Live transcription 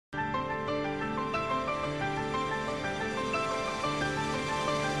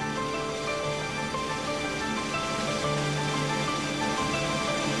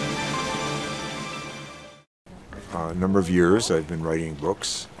a number of years I've been writing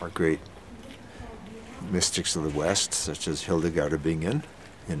books. Our great mystics of the West, such as Hildegard of Bingen,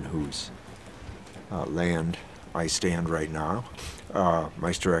 in whose land I stand right now,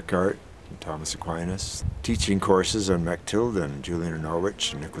 Meister Eckhart, and Thomas Aquinas, teaching courses on Mechthild and Julian of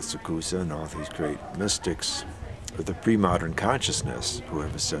Norwich and Nicholas of Cusa and all these great mystics with a pre-modern consciousness who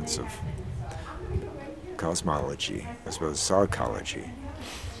have a sense of cosmology as well as psychology.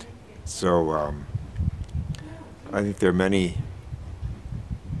 So I think there are many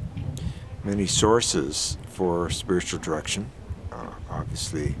sources for spiritual direction.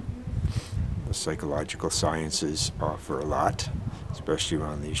 Obviously, the psychological sciences offer a lot, especially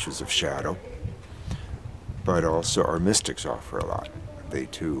around the issues of shadow, but also our mystics offer a lot. They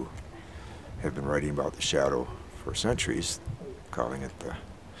too have been writing about the shadow for centuries, calling it the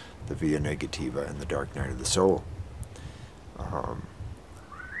via negativa and the dark night of the soul.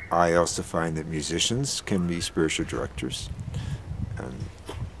 I also find that musicians can be spiritual directors, and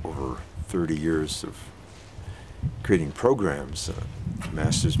over 30 years of creating programs, a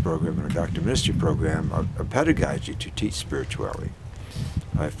master's program and a doctor of ministry program, a pedagogy to teach spirituality.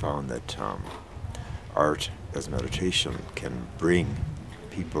 I found that art as meditation can bring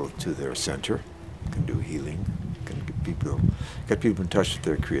people to their center, can do healing, can get people in touch with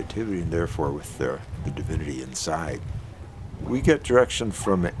their creativity and therefore with the divinity inside. We get direction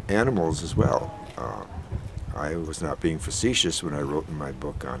from animals as well. I was not being facetious when I wrote in my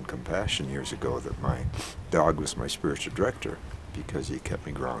book on compassion years ago that my dog was my spiritual director because he kept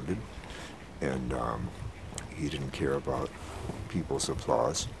me grounded, and he didn't care about people's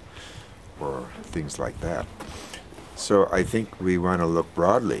applause or things like that. So I think we want to look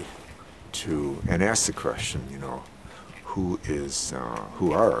broadly to and ask the question, you know, who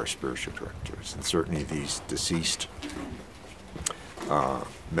are our spiritual directors? And certainly these deceased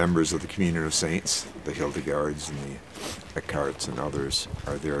members of the communion of saints, the Hildegards and the Eckharts and others,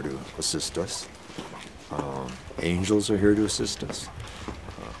 are there to assist us. Angels are here to assist us.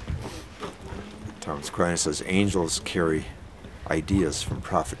 Thomas Aquinas says angels carry ideas from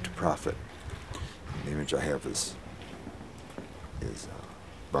prophet to prophet. And the image I have is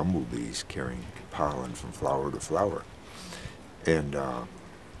bumblebees carrying pollen from flower to flower. And and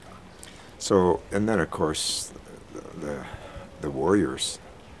then of course the warriors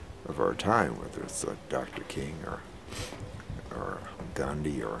of our time, whether it's Dr. King or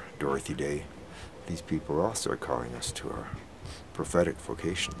Gandhi or Dorothy Day, these people also are calling us to our prophetic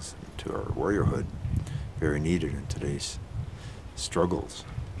vocations, to our warriorhood, very needed in today's struggles.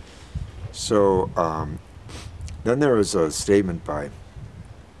 So then there was a statement by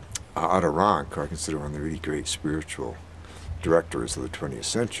Otto Rank, who I consider one of the really great spiritual directors of the 20th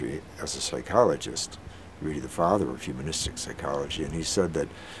century as a psychologist, really the father of humanistic psychology, and he said that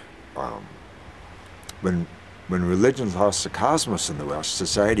when religion lost the cosmos in the West,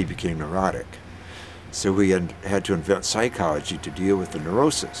 society became neurotic. So we had to invent psychology to deal with the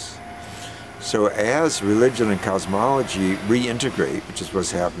neurosis. So as religion and cosmology reintegrate, which is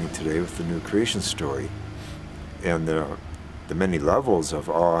what's happening today with the new creation story, and the many levels of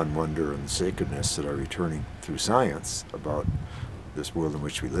awe and wonder and sacredness that are returning through science about this world in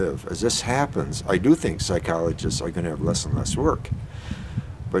which we live. As this happens, I do think psychologists are going to have less and less work,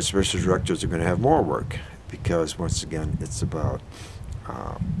 but spiritual directors are going to have more work, because once again it's about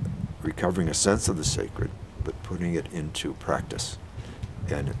recovering a sense of the sacred, but putting it into practice,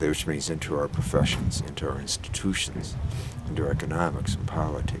 and which means into our professions, into our institutions, into our economics and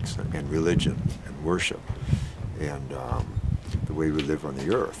politics and religion and worship, and the way we live on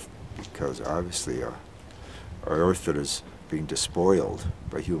the earth, because obviously our earth that is being despoiled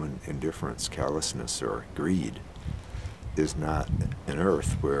by human indifference, callousness, or greed is not an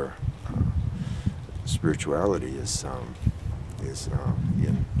earth where spirituality is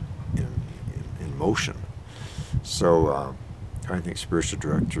in motion. So I think spiritual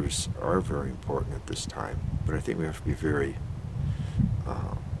directors are very important at this time, but I think we have to be very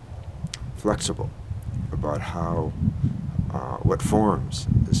flexible about how what forms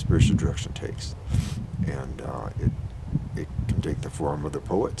the spiritual direction takes, and it can take the form of the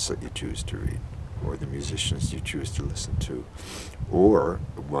poets that you choose to read, or the musicians you choose to listen to, or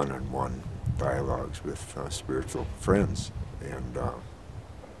one-on-one dialogues with spiritual friends and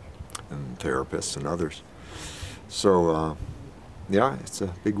therapists and others. So yeah, it's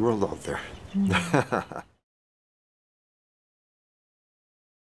a big world out there.